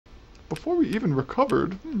before we even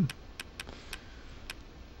recovered.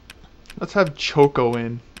 Let's have Choco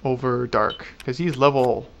in over Dark, because he's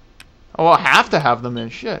level... Oh, I'll have to have them in.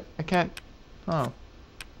 Shit, I can't... Oh.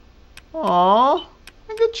 Aww.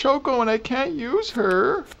 I get Choco and I can't use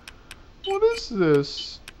her. What is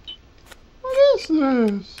this? What is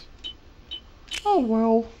this? Oh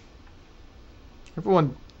well.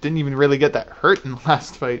 Everyone didn't even really get that hurt in the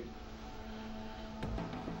last fight.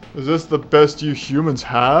 Is this the best you humans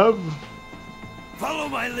have? Follow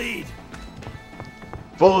my lead.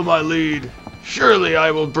 Follow my lead. Surely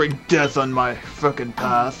I will bring death on my fucking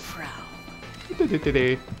path.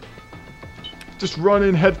 Just run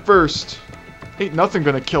in head first. Ain't nothing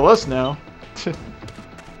gonna kill us now.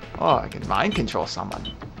 Oh, I can mind control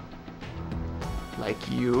someone.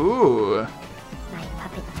 Like you. My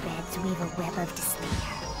puppet threads weave a web of despair.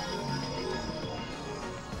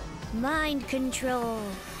 Mind control.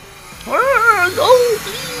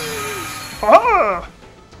 Ah!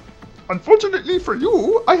 Unfortunately for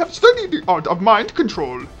you, I have studied the art of mind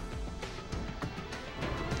control.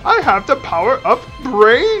 I have the power of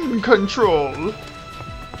brain control.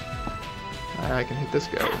 I can hit this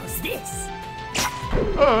guy. How's this?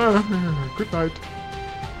 Good night.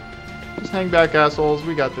 Just hang back, assholes.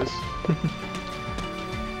 We got this.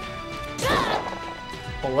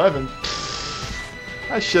 11?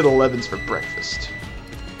 I shit 11s for breakfast.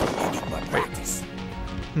 Practice.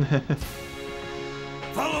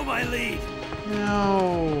 Follow my lead.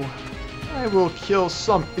 No. I will kill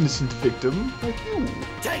some innocent victim like you.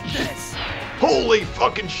 Take this. Holy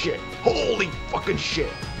fucking shit. Holy fucking shit.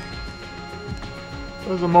 That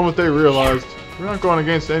was the moment they realized we're not going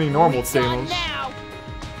against any normal Deimos.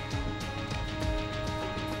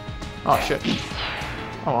 Oh shit.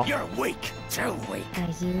 Oh well. You're weak. Too weak. Are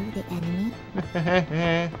you the enemy?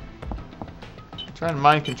 Trying to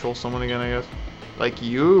mind control someone again, I guess. Like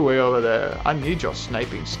you way over there. I need your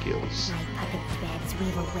sniping skills. My puppet threads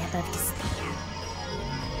weave a web of despair.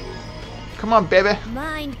 Come on, baby.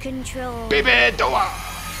 Mind control. Baby, do it.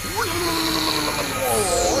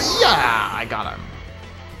 Oh, yeah, I got him.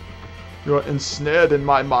 You're ensnared in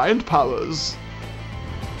my mind powers.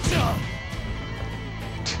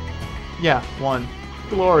 Yeah, one.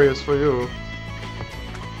 Glorious for you.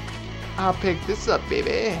 I'll pick this up,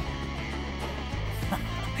 baby.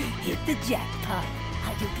 Hit the jackpot.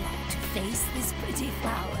 Are you glad to face this pretty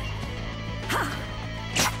flower?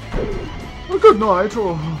 Oh, good night.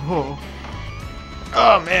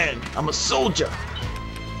 Oh man, I'm a soldier.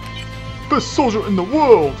 Best soldier in the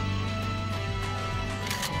world.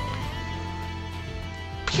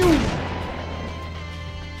 Pew.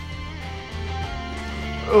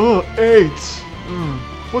 Oh, 8.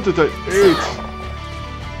 What did I eat?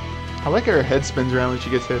 I like how her head spins around when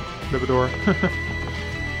she gets hit. Libador.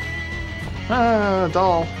 Ah,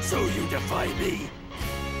 doll. So you defy me?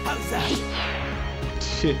 How's that?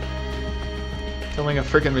 Shit. Killing a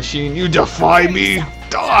freaking machine. You defy me?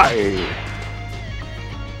 Die!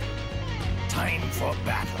 Time for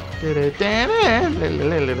battle.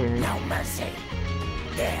 No mercy.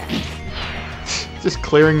 There. Just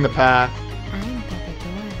clearing the path. I'm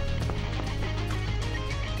Belladora.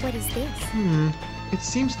 What is this? It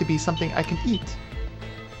seems to be something I can eat.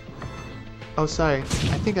 Oh, sorry.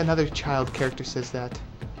 I think another child character says that.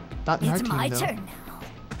 Not in our It's team, my though. turn now.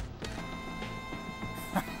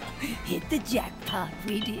 Hit the jackpot,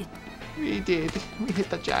 we did. We did. We hit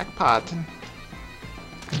the jackpot.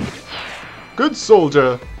 Good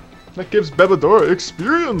soldier. That gives Bebadora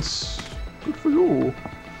experience. Good for you.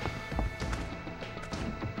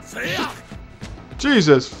 S.C.E.A.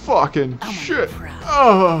 Jesus fucking I'm shit. proud.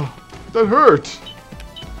 Oh, that hurt.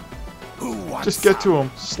 Who wants Just get to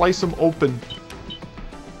him. Slice him open.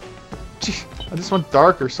 Gee, I just want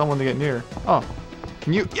Dark or someone to get near. Oh.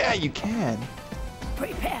 Can you? Yeah, you can.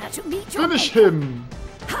 Prepare to meet your Finish maker. him.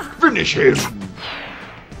 Finish him.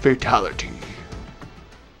 Fatality.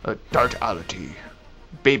 Dartality.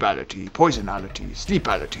 Babality. Poisonality.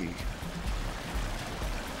 Sleepality.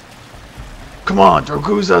 Come on,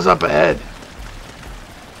 Droguza's up ahead.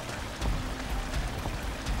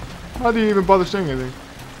 Why do you even bother saying anything?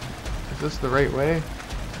 Is this the right way?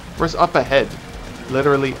 Where's up ahead?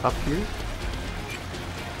 Literally up here?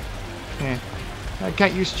 Eh. I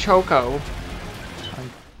can't use Choco.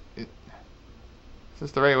 Is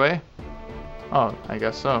this the right way? Oh, I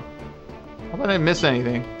guess so. How about I miss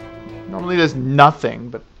anything? Normally there's nothing,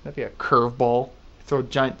 but that'd be a curveball. Throw a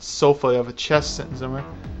giant sofa of a chest sitting somewhere.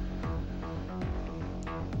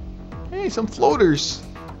 Hey, some floaters.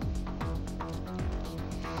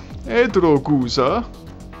 Hey, Droguza.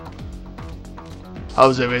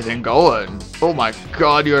 How's everything going? Oh my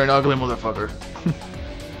god, you're an ugly motherfucker.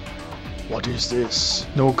 What is this?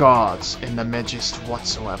 No guards in the Megist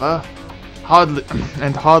whatsoever.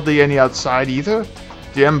 Hardly any outside either.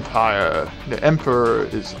 The Emperor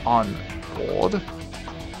is on board.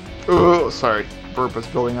 Oh, sorry, burp was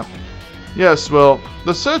building up. Yes, well,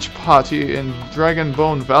 the search party in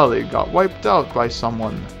Dragonbone Valley got wiped out by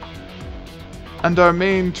someone. And our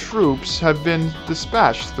main troops have been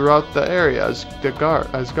dispatched throughout the area as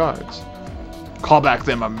guards. Call back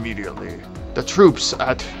them immediately. The troops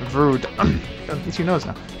at she knows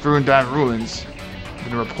now. Vrundan Ruins have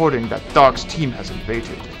been reporting that Dark's team has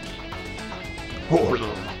invaded.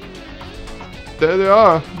 There they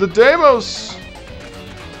are, the Deimos!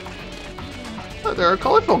 Oh, they're a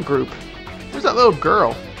colorful group. Where's that little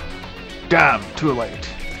girl? Damn, too late.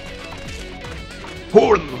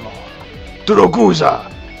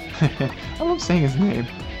 Droguza! I love saying his name.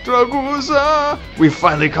 Droguza! We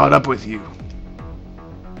finally caught up with you.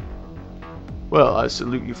 Well, I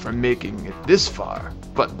salute you for making it this far.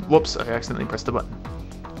 But, whoops, I accidentally pressed the button.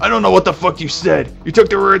 I don't know what the fuck you said. You took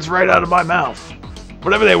the words right out of my mouth.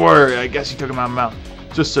 Whatever they were, I guess you took them out of my mouth.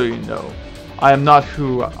 Just so you know, I am not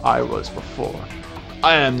who I was before.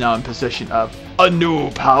 I am now in possession of a new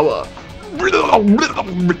power.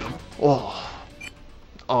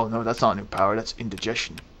 Oh no, that's not a new power, that's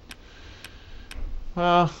indigestion.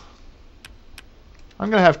 Well, I'm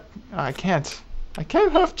gonna have... I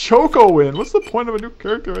can't have Choco win. What's the point of a new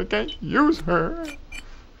character? I can't use her.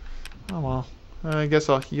 Oh well, I guess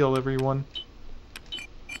I'll heal everyone.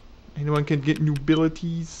 Anyone can get new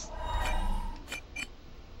abilities.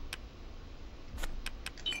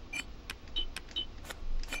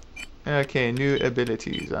 Okay, new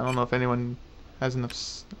abilities. I don't know if anyone has enough...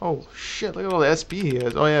 Oh shit, look at all the SP he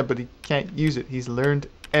has. Oh yeah, but he can't use it. He's learned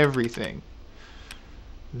everything.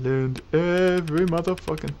 Learned every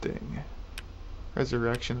motherfucking thing.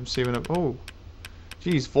 Resurrection, I'm saving up. Oh,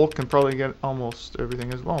 geez, Volk can probably get almost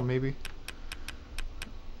everything as well, maybe.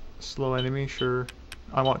 Slow enemy, sure.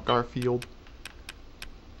 I want Garfield.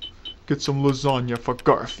 Get some lasagna for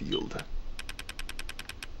Garfield.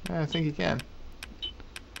 Yeah, I think he can.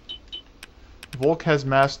 Volk has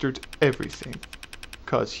mastered everything,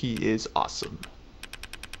 cause he is awesome.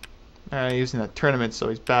 He's in a tournament, so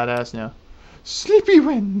he's badass now. Sleepy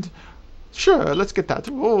Wind! Sure, let's get that.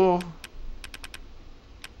 Oh.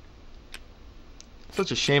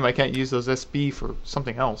 Such a shame I can't use those SB for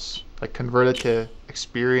something else. Like convert it to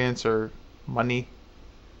experience or money.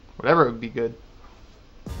 Whatever would be good.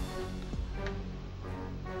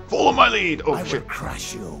 Follow my lead! Oh shit. I will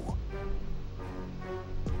crush you.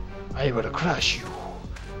 I will crush you.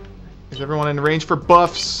 Is everyone in range for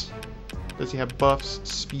buffs? Does he have buffs?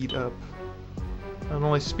 Speed up. Not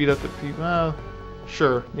only speed up the people. Well,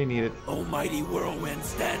 sure, they need it. Almighty whirlwind,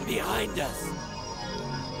 stand behind us.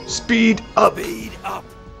 Speed up! Speed up!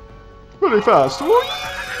 Really fast.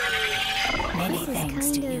 Many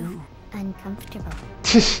thanks to you. Uncomfortable.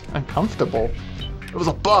 Uncomfortable? It was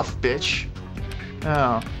a buff, bitch.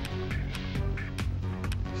 Oh.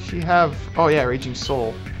 She have... Oh yeah, Raging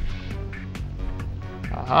Soul.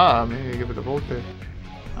 Aha, maybe give it a Volk there.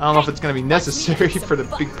 I don't know if it's going to be necessary for the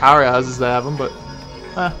big powerhouses that have them, but...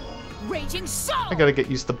 Raging Soul! I gotta get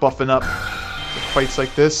used to buffing up for fights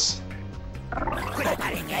like this.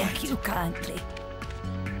 Thank you kindly.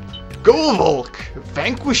 Go, Volk!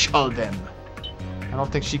 Vanquish all them! I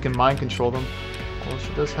don't think she can mind control them. Although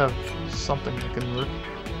she does have something that can work.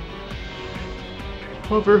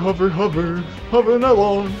 Hover, hover, hover, hovering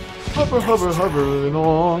along. Hover, hover, hovering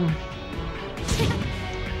along.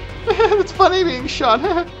 It's funny being shot.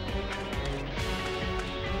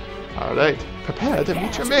 Alright, prepare to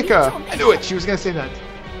meet your maker. I knew it, she was gonna say that.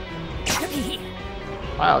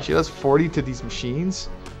 Wow, she does 40 to these machines.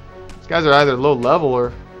 These guys are either low level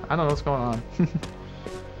or I don't know what's going on.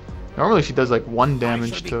 Normally she does like 1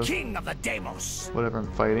 damage to king of the Deimos. whatever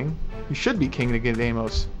I'm fighting. You should be king of the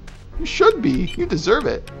Deimos. You should be. You deserve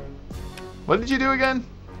it. What did you do again?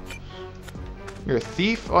 You're a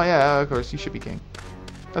thief? Oh yeah, of course, you should be king.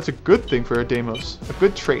 That's a good thing for a Deimos. A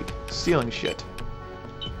good trait. Stealing shit.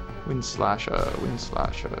 Wind Slasher, Wind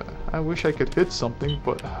Slasher. I wish I could hit something,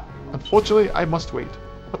 but unfortunately I must wait.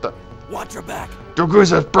 What the? Watch your back.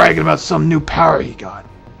 Droguza's bragging about some new power he got.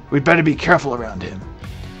 We'd better be careful around him.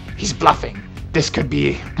 He's bluffing. This could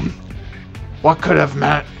be... What could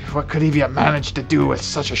he have managed to do with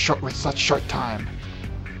such short time?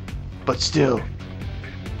 But still,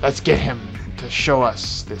 let's get him to show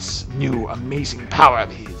us this new amazing power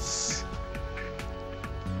of his.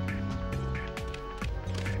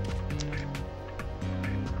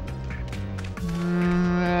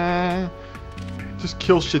 Just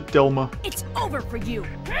kill shit, Delma. It's over for you.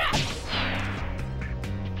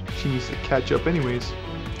 She needs to catch up anyways.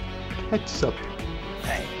 Catch up.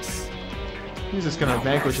 Thanks. He's just gonna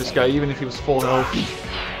vanquish this guy even if he was full health.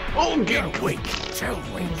 Oh, get Wait, so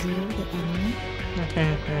wait. Are you the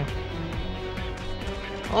enemy?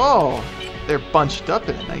 Oh, they're bunched up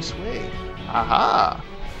in a nice way. Aha!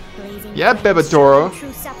 Blazing Yeah, flames, Bebedoro.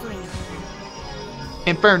 true suffering.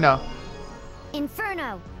 Inferno.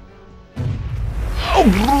 Inferno.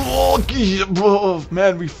 Oh,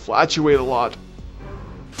 man, we fluctuate a lot.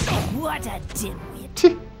 What a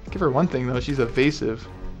dimwit. Give her one thing though, she's evasive.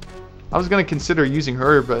 I was gonna consider using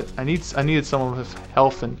her, but I needed some of his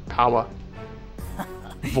health and power.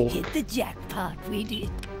 Volk. Hit the jackpot, we did.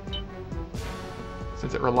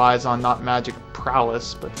 Since it relies on not magic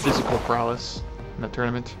prowess, but physical prowess in the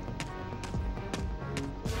tournament.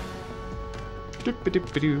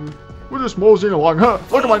 We're just moseying along, huh?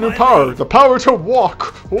 Look at my new power! The power to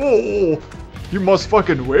walk! Oh! You must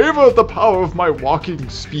fucking waver at the power of my walking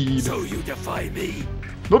speed. So you defy me?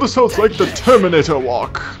 Notice how it's like the Terminator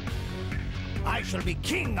walk. I shall be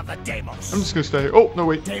king of the Deimos. I'm just gonna stay. Oh, no,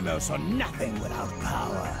 wait. Deimos are nothing without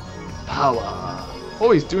power. Power.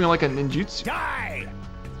 Oh, he's doing like a ninjutsu. Die!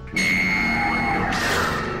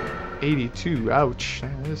 82, ouch.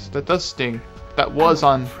 That does sting. That was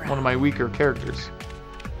on one of my weaker characters.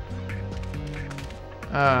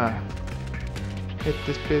 Hit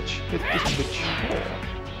this bitch. Hit this bitch.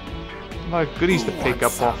 A lot of goodies to pick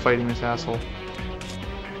up while fighting this asshole.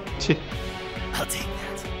 I'll take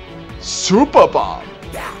that. Super bomb!